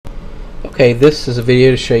Okay, this is a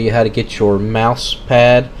video to show you how to get your mouse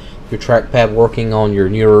pad, your trackpad working on your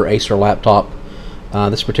newer Acer laptop.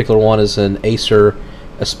 This particular one is an Acer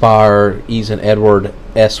Aspire ES1,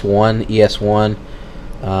 ES1,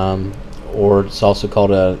 or it's also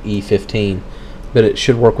called a E15. But it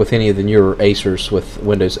should work with any of the newer Acers with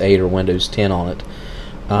Windows 8 or Windows 10 on it.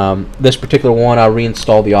 This particular one, I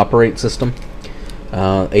reinstalled the operating system,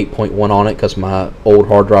 8.1 on it, because my old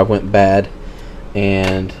hard drive went bad,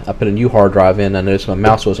 and I put a new hard drive in. I noticed my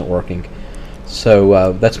mouse wasn't working,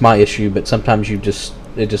 so that's my issue. But sometimes it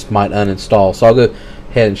just might uninstall. So I'll go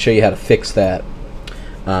ahead and show you how to fix that.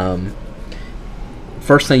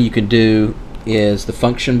 First thing you can do is the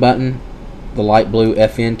function button, the light blue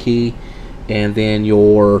FN key, and then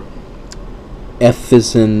your F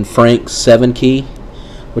as in Frank 7 key.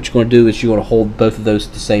 What you're going to do is you're going to hold both of those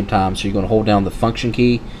at the same time. So you're going to hold down the function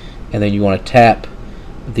key, and then you want to tap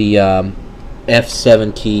the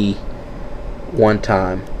F7 key one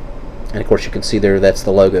time. And of course you can see there that's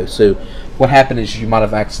the logo. So what happened is you might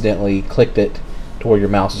have accidentally clicked it to where your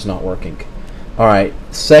mouse is not working. Alright,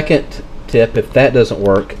 second tip, if that doesn't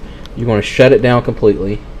work, you're going to shut it down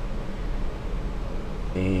completely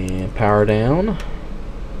and power down.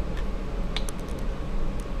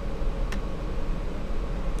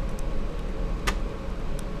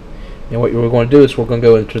 And what we're going to do is we're going to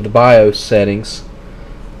go into the BIOS settings,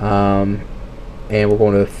 and we're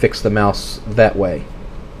going to fix the mouse that way.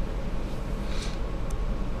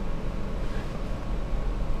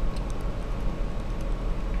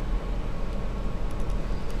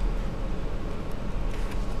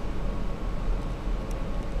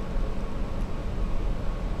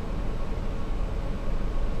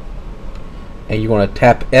 And you're going to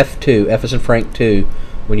tap F2, F as in Frank 2,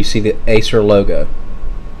 when you see the Acer logo.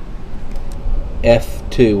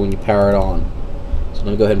 F2 when you power it on. So I'm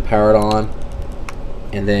going to go ahead and power it on,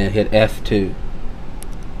 and then hit F2. And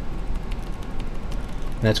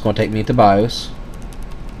that's going to take me into BIOS.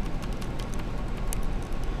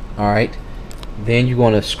 Alright, then you're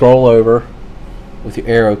going to scroll over with your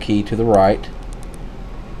arrow key to the right,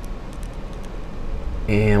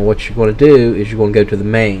 and what you're going to do is you're going to go to the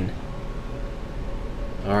main.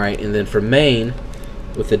 Alright, and then for main,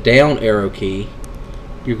 with the down arrow key,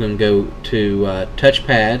 you're going to go to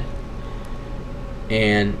TOUCHPAD,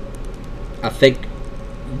 and I think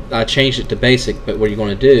I changed it to basic, but what you're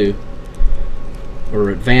going to do,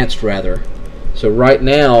 or advanced rather. So right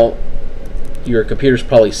now your computer's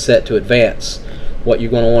probably set to advanced. What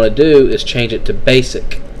you're going to want to do is change it to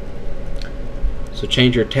basic. So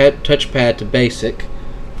change your touchpad to basic,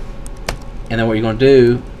 and then what you're going to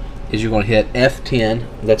do is you're going to hit F10.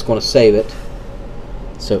 That's going to save it.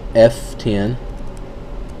 So F10.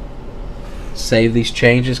 Save these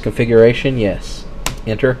changes, configuration, yes.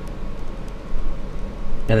 Enter.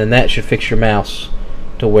 And then that should fix your mouse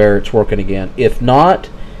to where it's working again. If not,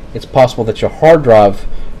 it's possible that your hard drive,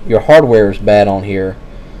 your hardware is bad on here.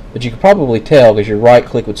 But you can probably tell because your right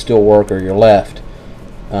click would still work, or your left,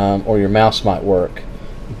 or your mouse might work.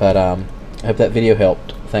 But I hope that video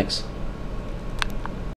helped. Thanks.